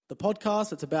the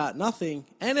podcast that's about nothing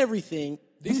and everything.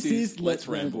 This is Let's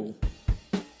Ramble.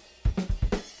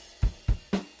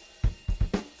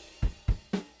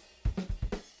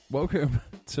 Welcome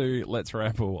to Let's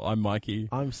Ramble. I'm Mikey.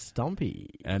 I'm Stumpy.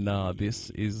 And this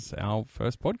is our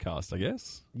first podcast, I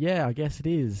guess. Yeah, I guess it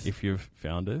is. If you've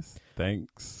found us,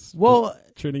 thanks Well,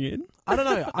 for tuning in. I don't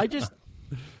know.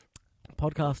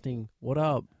 Podcasting, what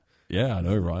up? Yeah, I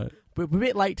know, right? We're a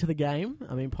bit late to the game.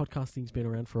 I mean, podcasting's been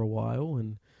around for a while,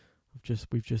 and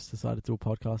we've just decided to do a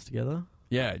podcast together.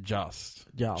 Yeah, just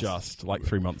like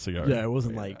 3 months ago. Yeah, it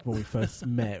wasn't like when we first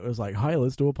met. It was like, hey,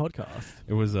 let's do a podcast.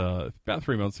 It was about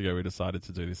 3 months ago we decided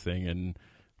to do this thing, and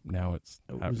now it's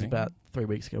happening. It was about 3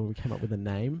 weeks ago when we came up with a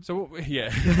name. So,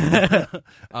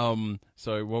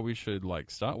 so what we should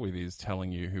start with is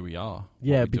telling you who we are.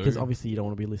 Yeah, because obviously you don't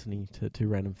want to be listening to two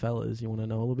random fellas. You want to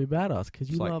know a little bit about us because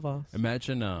you love us.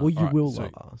 Imagine... well, you will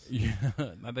love us. Yeah,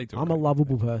 no, they do. I'm a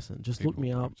lovable person. Just look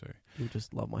me up. Too. You'll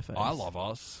just love my face. I love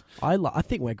us. I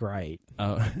think we're great.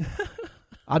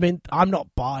 I mean, I'm not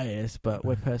biased, but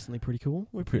we're personally pretty cool.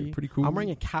 We're pretty cool. I'm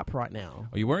wearing a cap right now.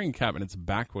 Oh, you're wearing a cap and it's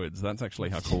backwards. That's actually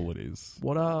how cool it is.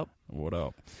 What up? What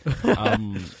up?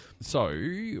 So,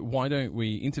 why don't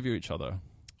we interview each other?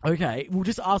 Okay, we'll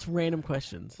just ask random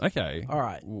questions. Okay. All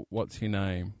right. What's your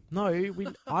name? No,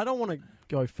 I don't want to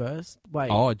go first. Wait.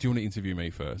 Oh, do you want to interview me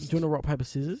first? Do you want to rock, paper,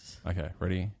 scissors? Okay,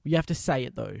 ready? You have to say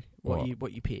it, though,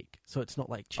 what you pick. So it's not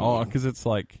like cheating. Oh, because it's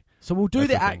like... So we'll do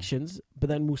the actions, but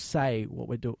then we'll say what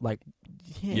we're doing.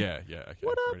 Yeah, okay.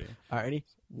 What up? Ready? All right, ready?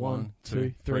 1, 2,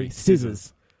 3, 3,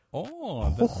 scissors. Oh,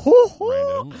 that's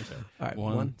random. Okay. All right,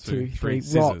 1, 2, 3, rock.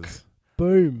 scissors.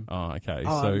 Boom. Oh, okay.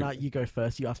 Oh, so no, you go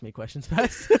first. You ask me questions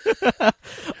first.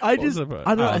 I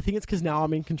don't know. I think it's because now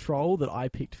I'm in control that I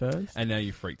picked first. And now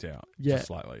you freaked out. Yeah. Just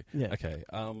slightly. Yeah. Okay.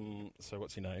 So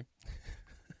what's your name?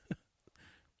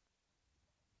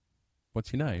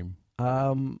 What's your name?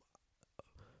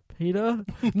 Peter?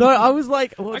 No, I was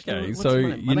like... what's so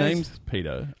your name? your name's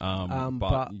Peter,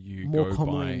 but you more go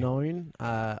commonly by... known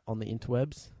on the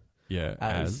interwebs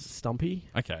as Stumpy.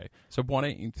 Okay, so why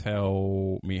don't you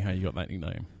tell me how you got that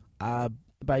nickname?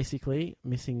 Basically,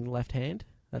 missing left hand.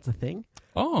 That's a thing.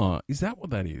 Oh, is that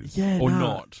what that is? Yeah, or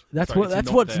not? That's Sorry, what. That's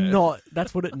not what's there. not.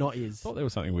 That's what it not is. I thought there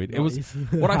was something weird. Not It was is.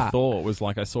 what I thought was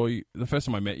I saw you the first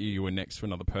time I met you. You were next to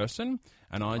another person,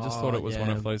 and I just thought it was one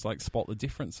of those spot the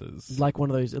differences. Like one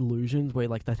of those illusions where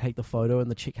they take the photo and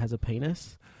the chick has a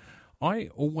penis. I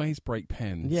always break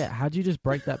pens. Yeah, how'd you just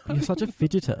break that? You're such a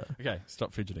fidgeter. Okay,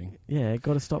 stop fidgeting. Yeah,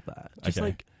 got to stop that.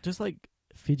 Just Okay.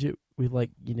 fidget with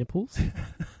your nipples.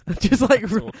 Just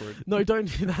awkward. No, don't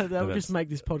do that. That would just make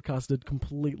this podcast a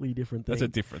completely different thing. That's a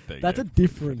different thing. That's yeah, a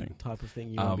different thing. type of thing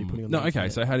you want to be putting on. No, the okay.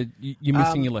 internet. So how did you're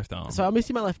missing your left arm? So I'm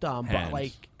missing my left arm, Hand.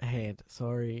 but hand.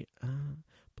 Sorry,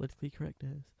 politically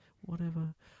correctness,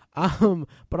 whatever.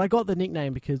 But I got the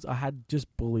nickname because I had just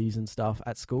bullies and stuff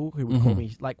at school who would call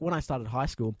me, when I started high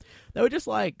school, they were just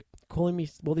calling me,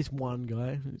 this one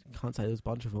guy, can't say there's a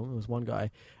bunch of them, there was one guy,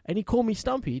 and he called me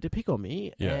Stumpy to pick on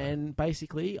me, and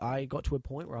basically I got to a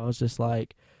point where I was just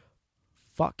like,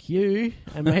 fuck you,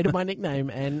 and made it my nickname,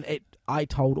 and I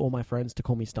told all my friends to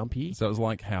call me Stumpy. So it was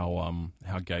like how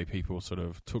gay people sort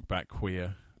of took back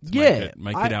queer to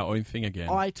make it our own thing again.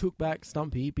 I took back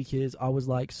Stumpy because I was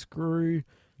like, screw...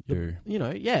 you.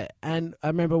 And I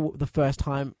remember the first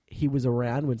time he was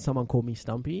around when someone called me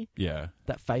Stumpy. Yeah,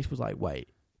 that face was like, wait,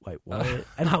 what?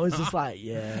 And I was just like,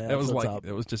 yeah, that was up.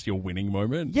 It was just your winning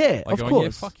moment. Yeah, of course.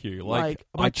 Yeah, fuck you. My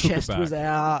I took chest it back. was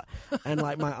out, and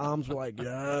my arms were like,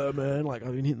 yeah, man. I've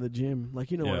been hitting the gym. One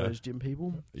of those gym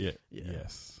people. Yeah. Yeah.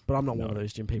 Yes. But I'm not one of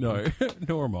those gym people. No,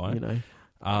 nor am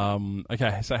I.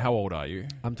 Okay, so how old are you?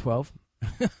 I'm 12.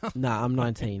 Nah, I'm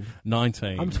 19.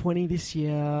 19. I'm 20 this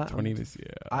year. 20 this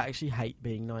year. I actually hate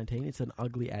being 19. It's an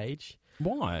ugly age.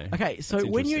 Why? Okay, so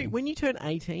when you turn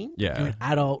 18, you're an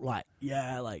adult.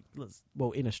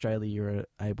 In Australia you're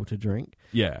able to drink.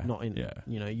 Yeah. Not in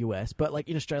US, but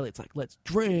in Australia it's let's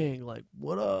drink.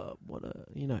 What up?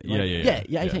 Yeah. 18.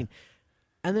 Yeah.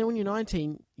 And then when you're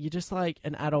 19, you're just an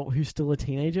adult who's still a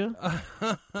teenager.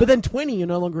 But then 20, you're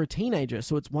no longer a teenager,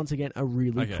 so it's once again a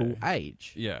really cool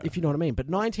age. Yeah. If you know what I mean. But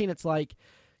 19, it's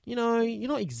you're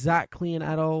not exactly an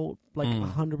adult,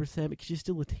 100%, because you're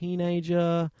still a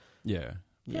teenager. Yeah.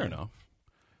 Fair enough.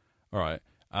 All right.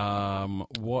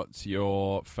 What's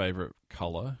your favorite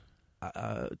color?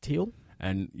 Teal.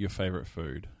 And your favorite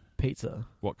food? Pizza.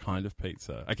 What kind of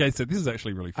pizza? Okay, so this is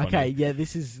actually really funny. Okay, yeah,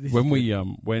 this is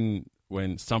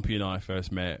when Stumpy and I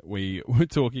first met, we were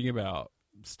talking about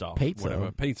stuff. Pizza.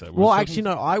 Whatever. Pizza. Well, actually,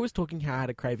 no, I was talking how I had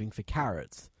a craving for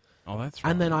carrots. Oh, that's right.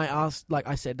 And then I asked, like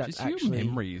I said, that's just actually... your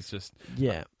memory is just...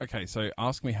 Yeah. Okay, so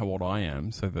ask me how old I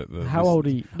am so that... How old are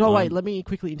you? No, wait, let me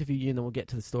quickly interview you and then we'll get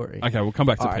to the story. Okay, we'll come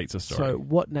back to All pizza right, story. So,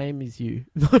 what name is you?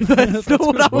 That's not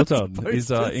what I was done. Is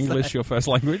supposed to English say. your first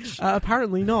language?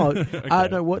 Apparently not. Okay.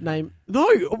 No, what name? No!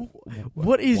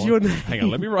 What is your name? Hang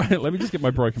on, let me write it. Let me just get my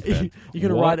broken pen. You're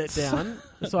going to write it down?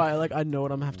 So I know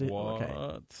what I'm going to have to... What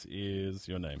Okay. is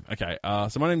your name? Okay,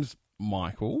 so my name's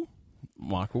Michael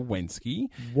Wensky.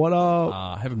 What up?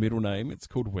 I have a middle name. It's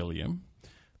called William.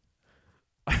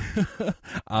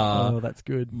 Oh, that's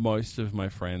good. Most of my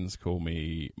friends call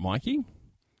me Mikey.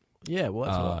 Yeah,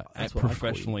 well, that's what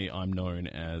professionally, I'm known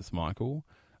as Michael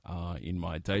in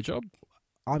my day job.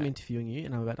 I'm interviewing you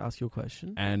and I'm about to ask you a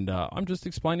question. And I'm just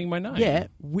explaining my name. Yeah,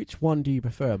 which one do you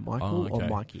prefer, Michael or okay.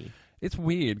 Mikey? It's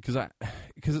weird because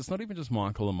it's not even just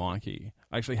Michael or Mikey.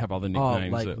 I actually have other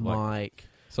nicknames. Like Mike.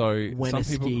 So When some I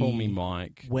people ski, call me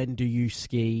Mike. When do you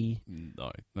ski?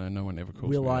 No one ever calls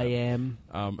Will me I that. am?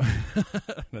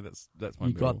 No, that's my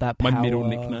You middle. got that My middle power.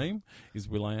 nickname is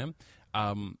Will I am.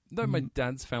 Though my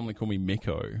dad's family call me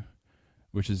Miko,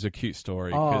 which is a cute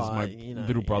story because my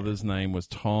little brother's name was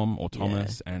Tom or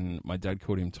Thomas, and my dad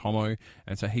called him Tomo,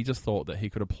 and so he just thought that he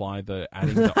could apply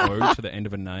adding the O to the end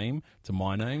of a name to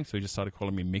my name, so he just started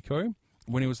calling me Miko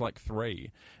when he was like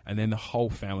 3, and then the whole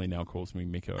family now calls me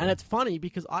Miko. And it's funny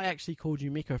because I actually called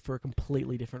you Miko for a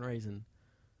completely different reason.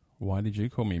 Why did you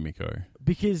call me Miko?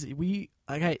 Because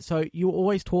so you were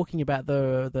always talking about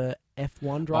the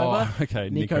F1 driver,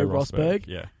 Nico Rosberg.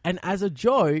 Yeah. And as a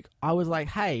joke, I was like,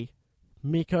 hey,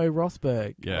 Miko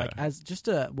Rosberg. Yeah. Like, as just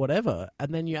a whatever.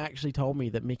 And then you actually told me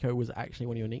that Miko was actually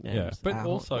one of your nicknames. Yeah. But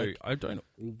also, I don't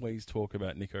always talk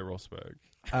about Nico Rosberg.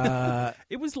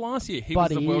 It was last year. He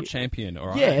was the world champion, all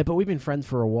right? Yeah, but we've been friends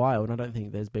for a while, and I don't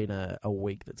think there's been a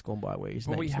week that's gone by where his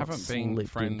name's we haven't been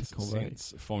friends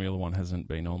since Formula One hasn't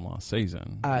been on last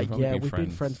season. We've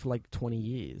been friends for like 20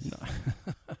 years.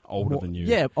 No. Older than you.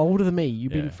 Yeah, older than me.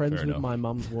 You've been friends with enough. my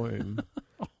mum's womb.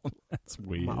 That's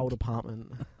weird. My old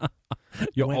apartment.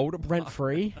 Your old apartment?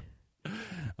 Rent-free.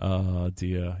 Oh,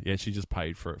 dear. Yeah, she just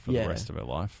paid for it for the rest of her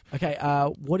life. Okay,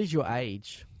 what is your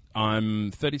age?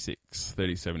 I'm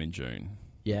 37 in June.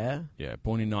 Yeah? Yeah,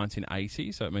 born in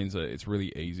 1980, so it means that it's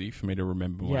really easy for me to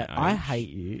remember my age. I hate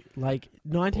you. Like,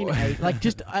 1980, like,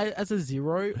 just as a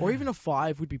 0 or even a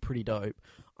 5 would be pretty dope.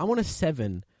 I want a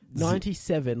 7.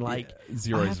 97, like... Yeah,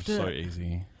 zeros are so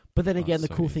easy. But then again, the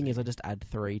cool thing is I just add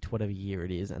 3 to whatever year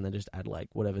it is, and then just add, like,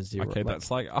 whatever 0. Okay,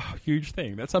 that's like a huge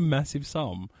thing. That's a massive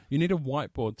sum. You need a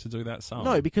whiteboard to do that sum.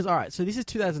 No, because, all right, so this is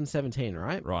 2017,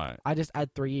 right? Right. I just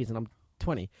add 3 years, and I'm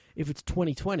 20. If it's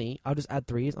 2020, I'll just add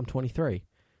 3 years, I'm 23.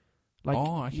 Like,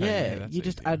 okay. Yeah, you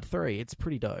just add 3. It's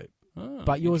pretty dope. Oh,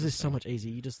 but yours is so much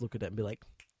easier. You just look at it and be like,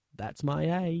 that's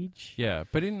my age. Yeah,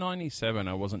 but in 97,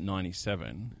 I wasn't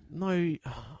 97. No.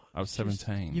 I was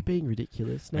 17. You're being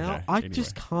ridiculous now. Okay, I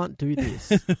just can't do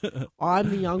this. I'm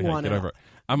the young one. Get over it.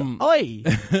 Oi!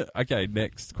 Okay,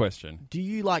 next question. Do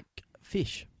you like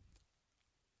fish?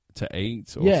 To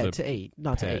eat? Or to eat.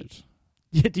 No, to pet? eat.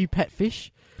 Yeah, do you pet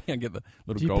fish? Yeah, get the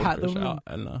little Do you pat goldfish them? out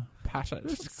and pat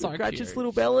it. So Scratch cute. its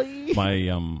little belly.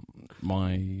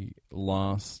 My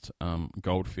last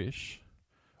goldfish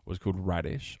was called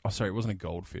Radish. Oh, sorry, it wasn't a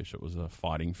goldfish. It was a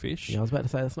fighting fish. Yeah, I was about to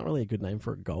say, that's not really a good name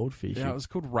for a goldfish. Yeah, it was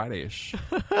called Radish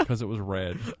because it was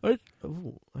red. Oh,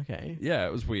 okay. Yeah,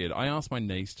 it was weird. I asked my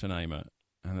niece to name it,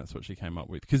 and that's what she came up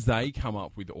with. Because they come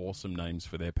up with awesome names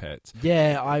for their pets.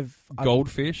 Yeah, I've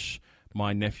Goldfish.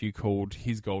 My nephew called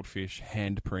his goldfish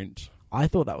Handprint. I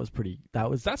thought that was pretty...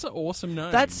 That's an awesome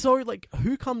name. That's so, like,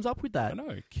 who comes up with that? I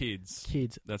know, kids.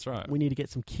 That's right. We need to get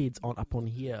some kids up on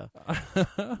here.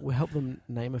 We'll help them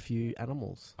name a few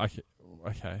animals.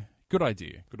 Okay. Good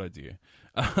idea.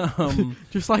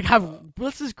 Just like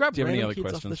let's just grab. Do you have any other kids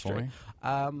questions off the for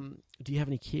street. Do you have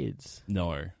any kids?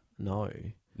 No.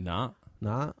 Nah.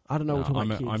 I don't know. We're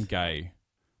talking about kids. I'm gay.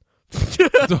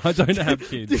 I don't have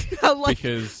kids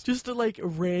because just to like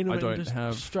random. I don't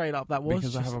have straight up. That was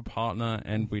because I have a partner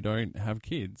and we don't have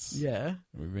kids. Yeah,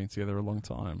 we've been together a long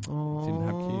time. Aww. Didn't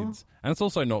have kids, and it's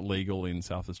also not legal in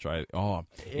South Australia. Oh,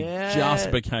 yeah, it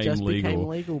just became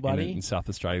legal, buddy, in South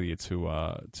Australia to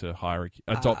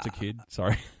adopt a kid.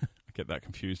 Sorry, I get that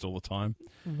confused all the time.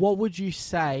 What would you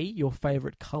say your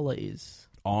favorite color is?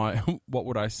 what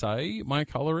would I say my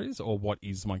color is, or what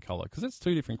is my color? Because that's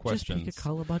two different questions. Just pick a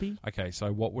color, buddy. Okay,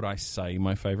 so what would I say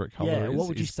my favorite color is? Yeah, what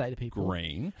would you say to people?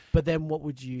 Green. But then what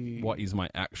would you... What is my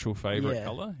actual favorite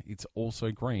color? It's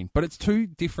also green. But it's two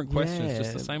different questions,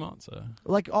 just the same answer.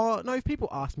 Like, oh, no, if people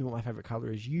ask me what my favorite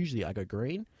color is, usually I go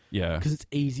green. Yeah. Because it's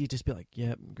easy to just be like,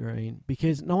 yep, green.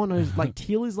 Because no one knows, like,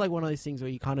 teal is like one of those things where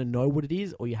you kind of know what it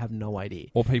is or you have no idea.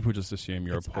 Or people just assume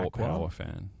you're a Port Power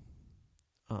fan.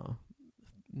 Oh.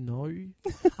 No.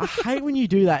 I hate when you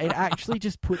do that. It actually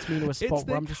just puts me into a spot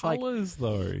where I'm just like... It's their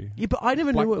colours, though. Yeah, but I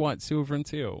never knew it. Black, white, silver and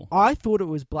teal. I thought it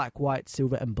was black, white,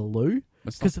 silver and blue.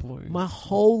 It's not blue. My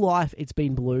whole life it's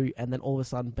been blue, and then all of a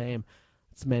sudden, bam,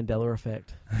 it's Mandela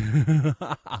effect.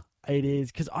 It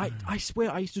is, because I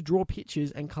swear I used to draw pictures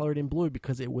and colour it in blue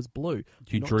because it was blue.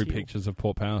 You drew pictures of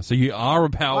Port Power, so you are a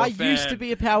Power fan. I used to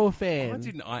be a Power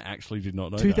fan. I actually did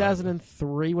not know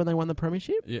 2003 when they won the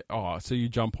premiership? Yeah. Oh, so you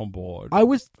jump on board. I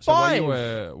was 5.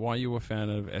 So why are you a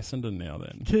fan of Essendon now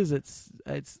then? Because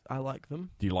I like them.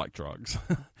 Do you like drugs?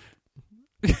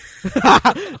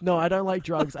 No, I don't like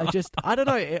drugs. I don't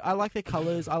know. I like their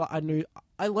colours. I learned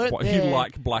You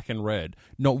like black and red.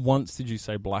 Not once did you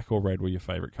say black or red were your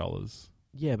favourite colours.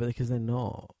 Yeah, but because they're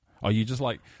not. Oh, you just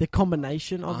like... The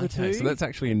combination of the two. So that's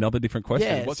actually another different question.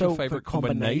 Yeah, What's your favourite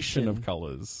combination of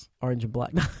colours? Orange and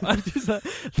black.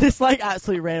 Just like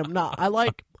absolutely random. No, I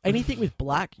like... Anything with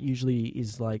black usually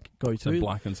is like go-to. So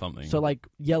black and something. So like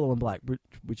yellow and black,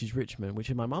 which is Richmond, which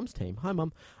is my mum's team. Hi,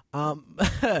 mum.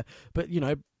 But, you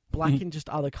know, black and just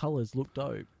other colours look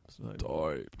dope. So,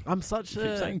 dope. I'm such you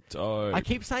keep saying dope. I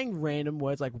keep saying random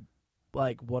words like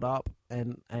what up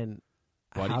and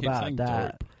why do you keep saying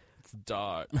that? Dope? It's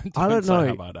dope. I don't know.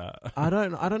 How about that? I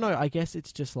don't know. I guess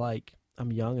it's just like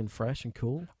I'm young and fresh and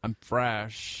cool. I'm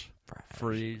fresh.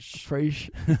 Fresh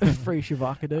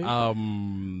Shavakadu.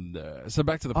 So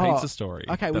back to the pizza story.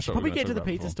 Okay, we should probably get to the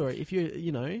pizza story. If you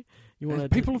want to...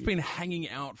 People have been hanging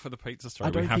out for the pizza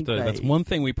story. That's one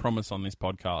thing we promise on this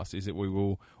podcast, is that we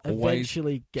will eventually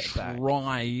always get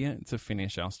try to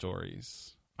finish our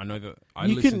stories. I know that I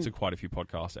listen to quite a few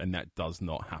podcasts, and that does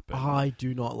not happen. I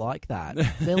do not like that.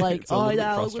 They're like, oh,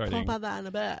 yeah, we'll talk about that in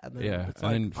a bit. And then it's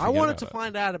like, I wanted to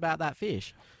find out about that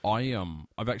fish.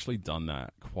 I've actually done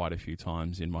that quite a few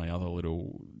times in my other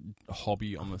little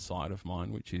hobby on the side of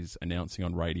mine, which is announcing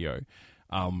on radio,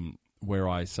 where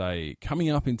I say, coming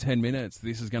up in 10 minutes,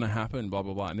 this is going to happen, blah,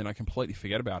 blah, blah, and then I completely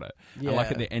forget about it. Yeah. And like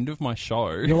at the end of my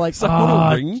show, you're like, someone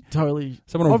will ring. Totally.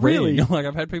 Someone will ring. Really? Like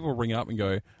I've had people ring up and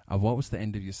go, what was the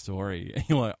end of your story? And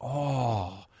you're like,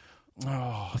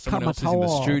 someone else is in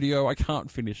the studio. I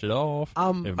can't finish it off.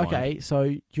 Okay, so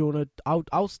do you want to...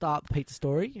 I'll start the pizza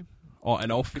story. Oh,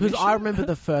 and I'll finish. Because I remember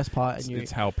the first part.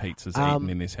 It's how pizza's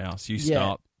eaten in this house. You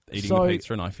start eating the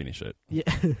pizza and I finish it. Yeah.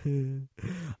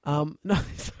 No,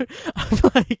 so I'm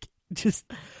like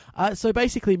so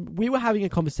basically we were having a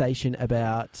conversation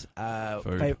about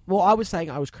food. Well, I was saying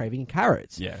I was craving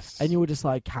carrots. Yes. And you were just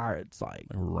like, carrots, like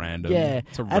random. Yeah.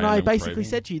 And I basically craving.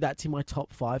 said to you that's in my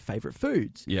top 5 favorite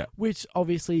foods. Yeah. Which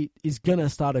obviously is gonna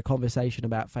start a conversation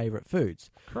about favorite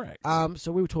foods. Correct.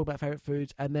 So we were talking about favorite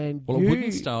foods, and then it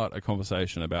wouldn't start a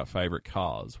conversation about favorite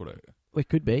cars, would it? It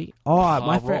could be. Oh,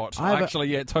 my friend. Actually,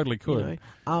 yeah, it totally could.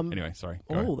 Anyway, sorry.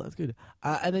 Oh, that's good.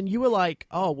 And then you were like,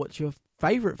 "Oh, what's your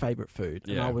favorite food?"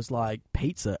 And I was like,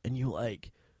 "Pizza." And you were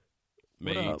like,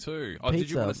 "Me too." Oh, did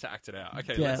you want us to act it out?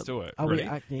 Okay, let's do it. Are Ready? we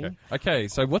acting? Okay,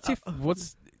 so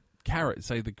what's carrot?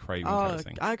 Say the craving carrot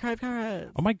thing. I crave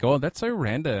carrots. Oh my god, that's so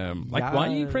random. Like, why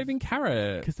are you craving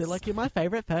carrots? Because they're like my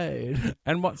favorite food.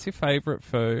 And what's your favorite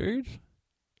food?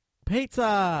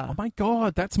 Pizza. Oh my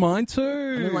god, that's mine too.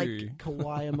 And then like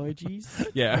kawaii emojis.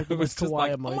 Yeah, like it was just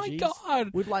like, emojis, oh my god,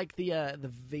 with like the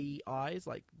V eyes,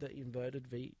 like the inverted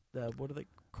V. What are the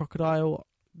crocodile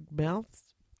mouths?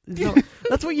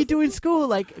 That's what you do in school,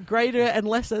 like greater and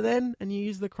lesser than, and you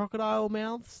use the crocodile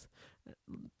mouths.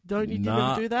 Don't you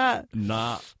do that?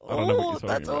 Nah, I don't know what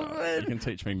you're talking about. Good. You can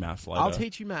teach me maths later. I'll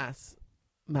teach you maths.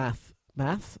 Math.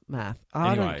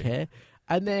 I don't care.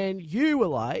 And then you were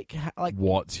like,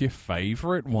 what's your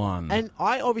favourite one? And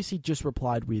I obviously just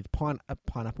replied with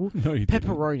pineapple, no, you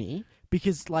pepperoni, didn't.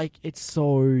 because like it's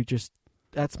so just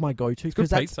that's my go-to.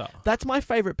 Because that's my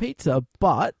favourite pizza.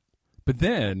 But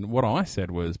then what I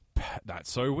said was,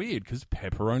 that's so weird because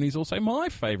pepperoni's also my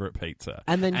favourite pizza.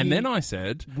 And then I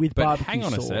said, with but barbecue hang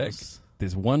on sauce. a sec,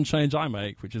 there's one change I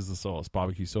make, which is the sauce,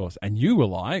 barbecue sauce, and you were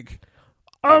like,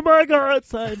 oh my god,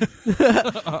 son.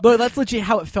 No, that's legit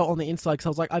how it felt on the inside, because I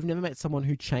was like, I've never met someone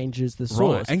who changes the sauce.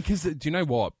 Right, and because, do you know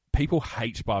what? People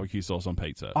hate barbecue sauce on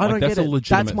pizza. I don't that's get it. A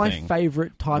legitimate That's my thing.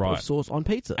 favourite type of sauce on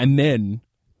pizza. And then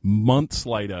months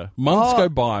later. Months go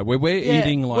by where we're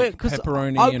eating like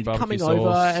pepperoni and barbecue coming sauce. over,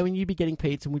 and when you'd be getting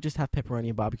pizza, and we just have pepperoni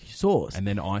and barbecue sauce. And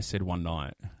then I said one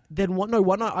night. One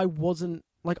night I wasn't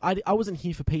I wasn't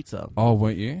here for pizza. Oh,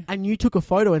 weren't you? And you took a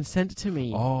photo and sent it to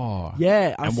me. Oh,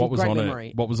 yeah. And what was on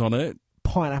it? What was on it?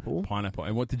 Pineapple.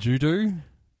 And what did you do?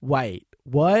 Wait,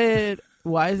 what?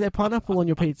 Why is there pineapple on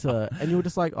your pizza? And you were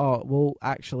just like, oh, well,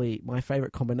 actually, my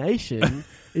favorite combination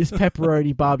is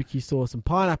pepperoni, barbecue sauce, and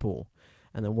pineapple.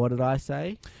 And then what did I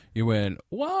say? You went,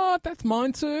 what? That's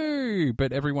mine too.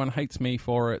 But everyone hates me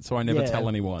for it, so I never tell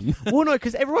anyone. Well, no,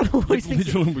 because everyone always thinks...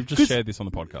 Literally, we've just shared this on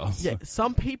the podcast. Yeah,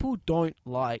 some people don't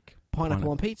like pineapple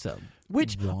on pizza,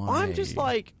 which I'm just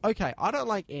like, okay, I don't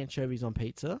like anchovies on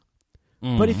pizza.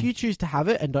 But if you choose to have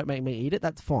it and don't make me eat it,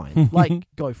 that's fine. Like,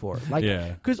 go for it. Like,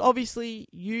 because obviously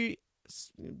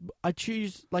I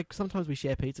choose, like, sometimes we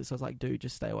share pizza, so it's like, dude,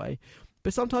 just stay away.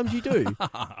 But sometimes you do.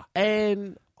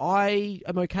 And I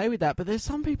am okay with that. But there's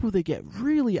some people that get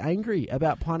really angry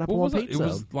about pineapple on pizza. It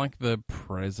was like the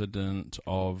president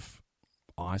of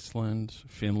Iceland,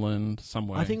 Finland,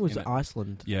 somewhere. I think it was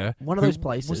Iceland. Yeah. One of those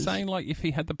places. Was saying, like, if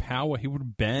he had the power, he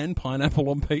would ban pineapple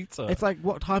on pizza. It's like,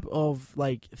 what type of,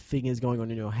 like, thing is going on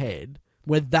in your head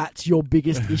where that's your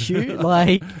biggest issue?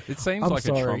 Like, it seems like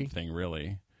a Trump thing,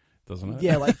 really, doesn't it?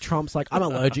 Yeah, like, Trump's like, I'm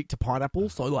allergic to pineapple,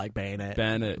 so, like, ban it.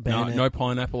 Ban it. No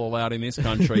pineapple allowed in this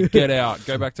country. Get out.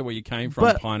 Go back to where you came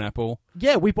from, pineapple.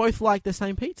 Yeah, we both like the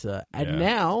same pizza. And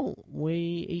now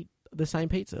we eat the same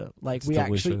pizza. Like, we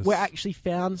actually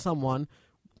found someone,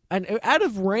 and out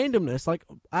of randomness, like,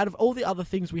 out of all the other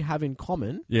things we have in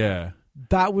common,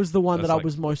 that was the one that I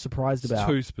was most surprised about.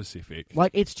 Too specific.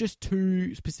 Like, it's just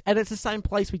too specific, and it's the same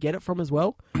place we get it from as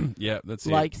well. Yeah, that's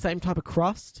it. Like, same type of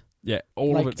crust. Yeah,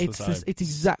 all of it's the same. It's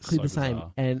exactly the same,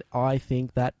 bizarre. and I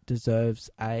think that deserves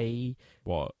a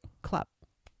clap.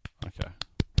 Okay.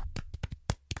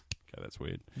 That's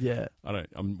weird. Yeah.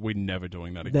 We're never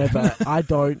doing that again. Never. I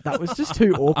don't. That was just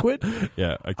too awkward.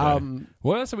 Yeah, okay.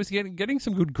 Well, so we're getting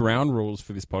some good ground rules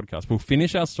for this podcast. We'll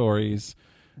finish our stories.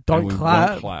 Don't clap.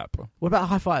 Won't clap. What about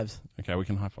high fives? Okay, we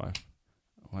can high five.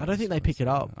 I don't think they pick it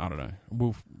up. I don't know.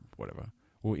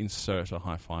 We'll insert a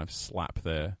high five slap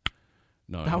there.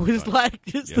 No. That was like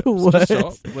just the worst.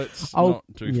 Stop. Let's not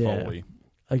do Foley.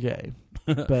 Okay.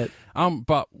 But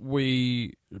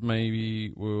we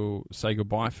maybe will say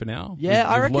goodbye for now. Yeah,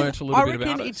 I reckon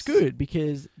about it's good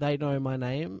because they know my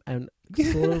name and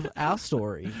sort of our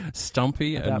story.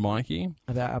 Stumpy and Mikey.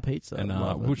 About our pizza. And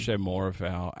we'll share more of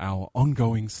our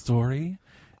ongoing story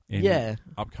in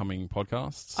upcoming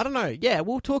podcasts. I don't know. Yeah,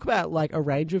 we'll talk about like a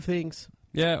range of things.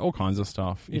 Yeah, all kinds of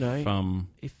stuff.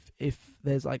 If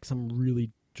there's like some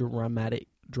really dramatic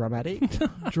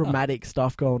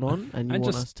stuff going on, and you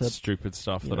want us to stupid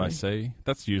stuff that I see.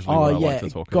 That's usually what I like to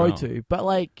talk about. But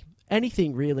like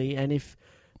anything really, and if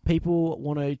people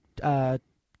want to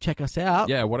check us out,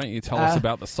 why don't you tell us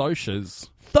about the socials?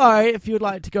 So if you'd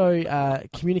like to go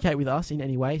communicate with us in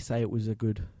any way, say it was a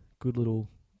good little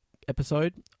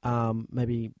episode,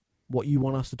 maybe what you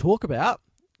want us to talk about,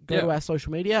 go to our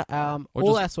social media.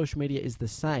 All our social media is the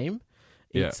same.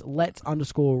 It's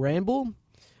let's_ramble.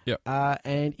 Yep.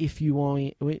 And if you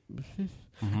want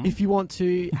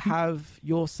to have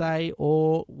your say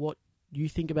or what you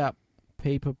think about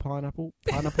pineapple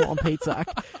on pizza,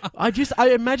 I'm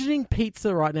imagining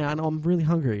pizza right now, and I'm really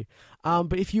hungry.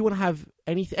 But if you want to have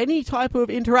any type of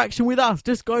interaction with us,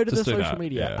 just go to the social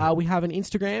media. Yeah. We have an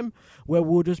Instagram where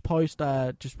we'll just post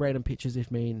just random pictures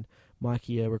if me and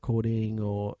Mikey are recording,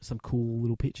 or some cool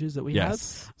little pictures that we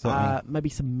have. Maybe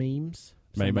some memes.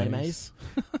 Memes.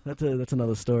 That's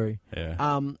another story.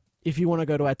 Yeah. If you want to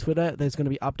go to our Twitter, there's going to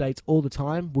be updates all the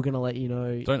time. We're going to let you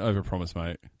know. Don't overpromise,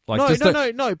 mate. Like,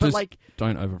 no. But like,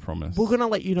 don't overpromise. We're going to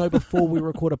let you know before we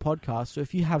record a podcast. So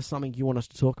if you have something you want us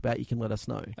to talk about, you can let us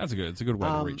know. It's a good way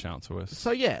to reach out to us.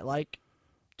 So yeah, like,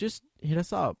 just hit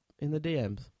us up in the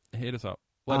DMs. Hit us up.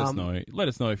 Let us know. Let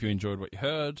us know if you enjoyed what you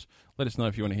heard. Let us know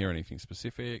if you want to hear anything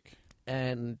specific.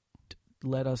 And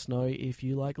let us know if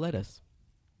you like lettuce.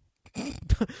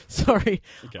 Sorry.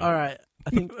 Okay. All right. I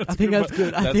think that's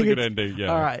good. That's a good ending. Yeah.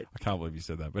 All right. I can't believe you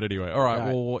said that. But anyway, all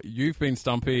right. Well, you've been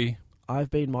Stumpy. I've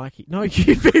been Mikey. No,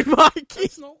 you've been Mikey.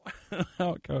 That's not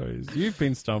how it goes. You've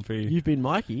been Stumpy. You've been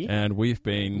Mikey. And we've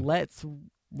been Let's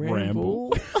Ramble.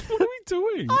 What are we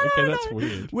doing? Okay, that's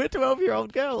weird. We're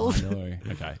 12-year-old girls. I know.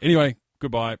 Okay. Anyway,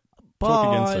 goodbye. Bye.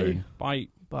 Talk again soon. Bye.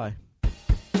 Bye.